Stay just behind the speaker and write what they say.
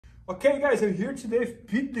Okay, guys, I'm here today with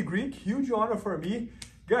Pete the Greek. Huge honor for me.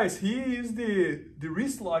 Guys, he is the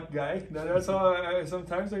wrist lock guy. That's how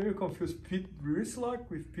sometimes I get confused Pete wrist lock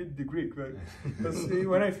with Pete the Greek. Right? Because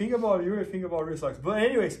when I think about you, I think about wrist locks. But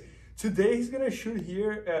anyways, today he's gonna shoot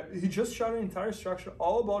here. He just shot an entire instruction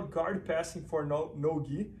all about guard passing for no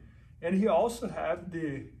gi, and he also had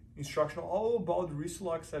the instruction all about wrist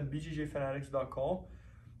locks at IBJJFanatics.com.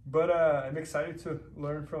 But I'm excited to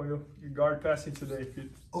learn from you guard passing today,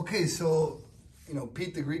 Pete. Okay, so, you know,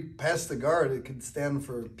 Pete the Greek, pass the guard, it could stand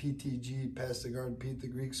for PTG, pass the guard, Pete the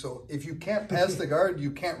Greek. So if you can't pass the guard, you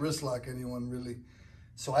can't wrist lock anyone, really.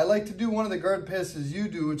 So I like to do one of the guard passes you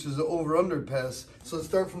do, which is the over-under pass. So let's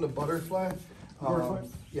start from the butterfly.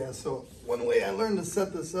 Yeah, so one way I learned to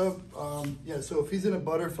set this up, so if he's in a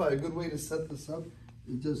butterfly, a good way to set this up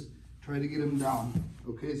is just try to get him down.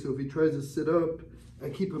 Okay, so if he tries to sit up, I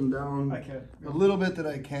keep him down a little bit that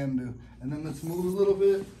I can do. And then let's move a little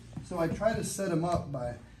bit. So I try to set him up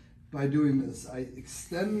by doing this. I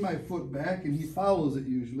extend my foot back and he follows it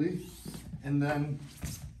usually. And then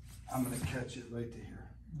I'm gonna catch it right to here.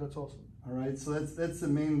 That's awesome. All right, so that's the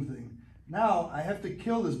main thing. Now I have to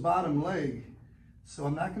kill this bottom leg. So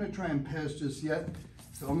I'm not gonna try and pass just yet.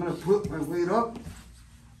 So I'm gonna put my weight up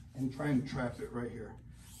and try and trap it right here.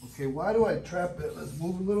 Okay, why do I trap it? Let's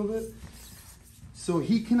move a little bit. So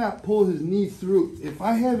he cannot pull his knee through. If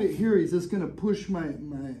I have it here, he's just gonna push my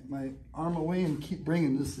arm away and keep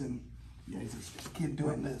bringing this in. Yeah, he's just keep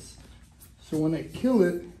doing this. So when I kill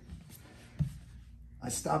it, I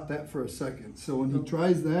stop that for a second. So when he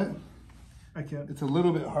tries that, it's a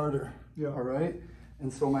little bit harder, all right?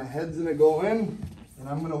 And so my head's gonna go in and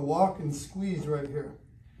I'm gonna walk and squeeze right here,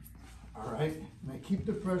 all right? And I keep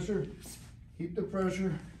the pressure,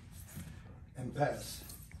 and pass.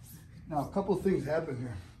 Now, a couple things happen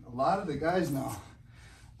here. A lot of the guys now,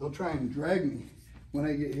 they'll try and drag me. When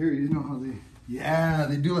I get here, you know how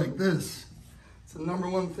they do like this. It's the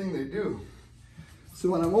 #1 thing they do. So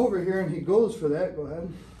when I'm over here and he goes for that, go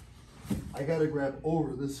ahead. I gotta grab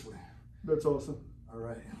over this way. That's awesome. All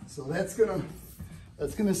right, so that's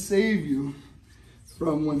gonna save you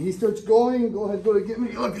from when he starts going, go ahead, go to get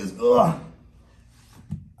me. Look at this,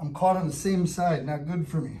 I'm caught on the same side, not good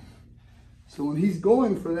for me. So when he's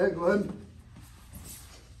going for that, go ahead,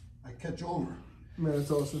 I catch over. Man,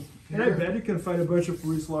 that's awesome. And I bet you can find a bunch of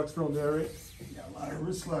wrist locks from there, right? Yeah, a lot of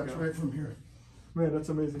wrist locks right from here. Man, that's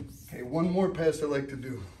amazing. Okay, one more pass I like to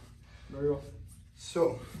do. There you go.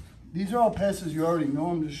 So, these are all passes you already know.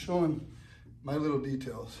 I'm just showing my little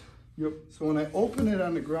details. Yep. So when I open it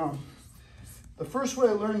on the ground, the first way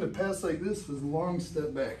I learned to pass like this was long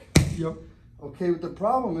step back. Yep. Okay, but the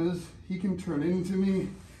problem is he can turn into me.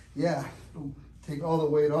 Yeah, take all the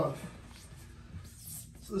weight off.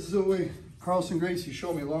 So this is the way Carlson Gracie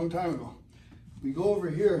showed me a long time ago. We go over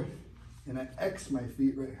here and I X my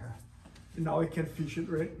feet right here. And now I can fish it,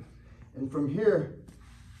 right? And from here,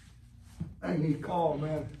 I need. Oh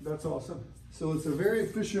man, that's awesome. So it's a very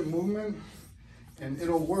efficient movement and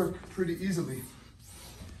it'll work pretty easily.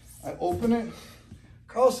 I open it.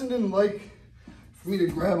 Carlson didn't like for me to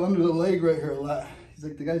grab under the leg right here a lot. He's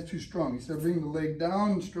like, the guy's too strong. He started bringing the leg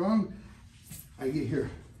down strong. I get here.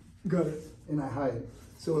 Got it. And I hide it.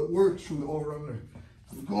 So it works from the over-under.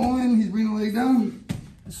 I'm going, he's bringing the leg down.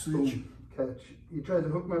 Switch. Boom, catch. He tries to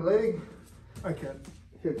hook my leg. I can't.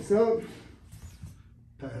 Hits up.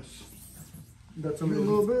 Pass. That's Give it amazing.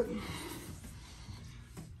 a little bit.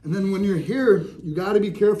 And then when you're here, you got to be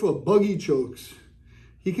careful of buggy chokes.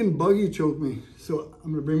 He can buggy choke me. So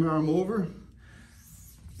I'm going to bring my arm over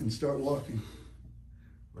and start walking.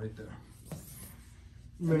 Right there.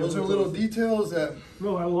 Man, those are little details that...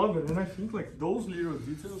 No, I love it. And I think like those little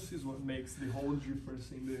details is what makes the whole difference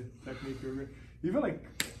in the technique. Even like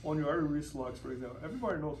on your wrist locks, for example,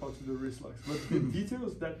 everybody knows how to do wrist locks, but the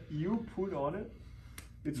details that you put on it,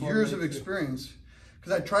 it's years of experience.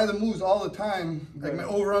 Because I try the moves all the time, like my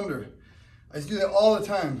over-under. I just do that all the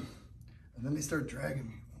time. And then they start dragging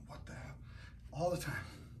me. What the hell? All the time.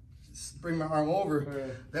 Just bring my arm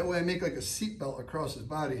over. That way I make like a seat belt across his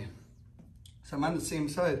body. So I'm on the same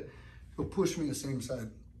side. He'll push me the same side.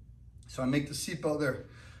 So I make the seat belt there.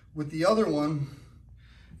 With the other one,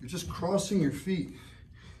 you're just crossing your feet.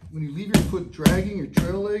 When you leave your foot dragging your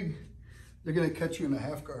trail leg, they're gonna catch you in a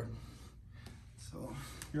half guard. So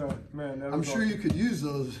yeah, man, I'm sure you could use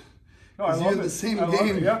those. No, I love the same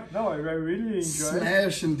game. Yeah, no, I really enjoy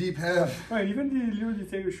Smash and deep half. And even the little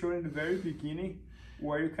detail you showed in the very beginning,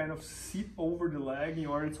 where you kind of sit over the leg in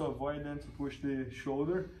order to avoid them to push the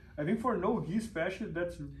shoulder. I think for no gi especially,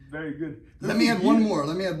 that's very good. Let me add one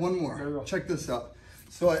more. Check this out.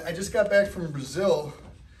 So I just got back from Brazil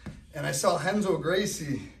and I saw Renzo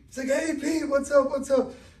Gracie He's like, hey, Pete, what's up, what's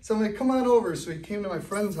up? So I'm like, come on over. So he came to my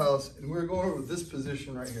friend's house, and we were going over this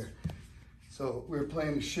position right here. So we were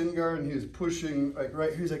playing the shin guard, and he was pushing, like, right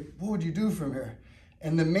here. He's like, what would you do from here?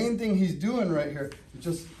 And the main thing he's doing right here is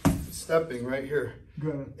just stepping right here.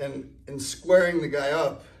 Good. And squaring the guy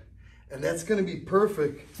up. And that's going to be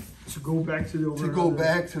perfect. To go back to the over. To go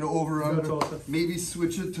back to the over-under. Awesome. Maybe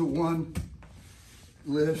switch it to one,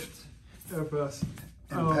 lift, and pass.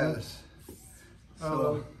 And pass.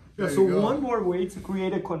 So, yeah, so one more way to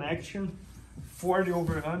create a connection for the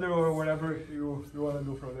over-under or whatever you want to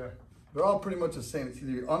do from there. They're all pretty much the same. It's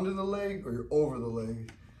either you're under the leg or you're over the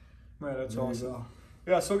leg. Man, that's awesome.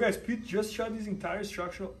 Yeah, so guys, Pete just shot this entire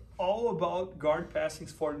instructional all about guard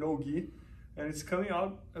passings for no gi. And it's coming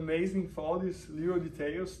out amazing for all these little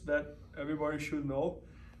details that everybody should know.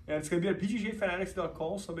 And it's going to be at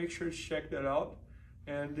BJJFanatics.com, so make sure to check that out.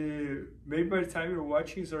 And maybe by the time you're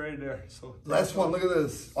watching, it's already there. So last one, look at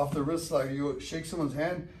this. Off the wrist lock, you shake someone's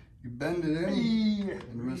hand, you bend it in,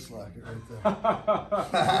 and wrist lock it right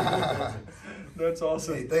there. That's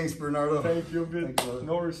awesome. Hey, thanks, Bernardo. Thank you, Pete.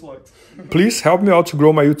 No wrist locks. Please help me out to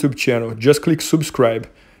grow my YouTube channel. Just click subscribe.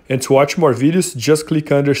 And to watch more videos, just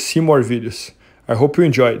click under see more videos. I hope you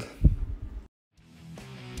enjoyed.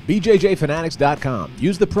 BJJFanatics.com.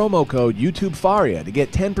 Use the promo code YouTubeFaria to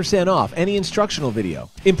get 10% off any instructional video.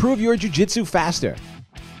 Improve your jiu-jitsu faster.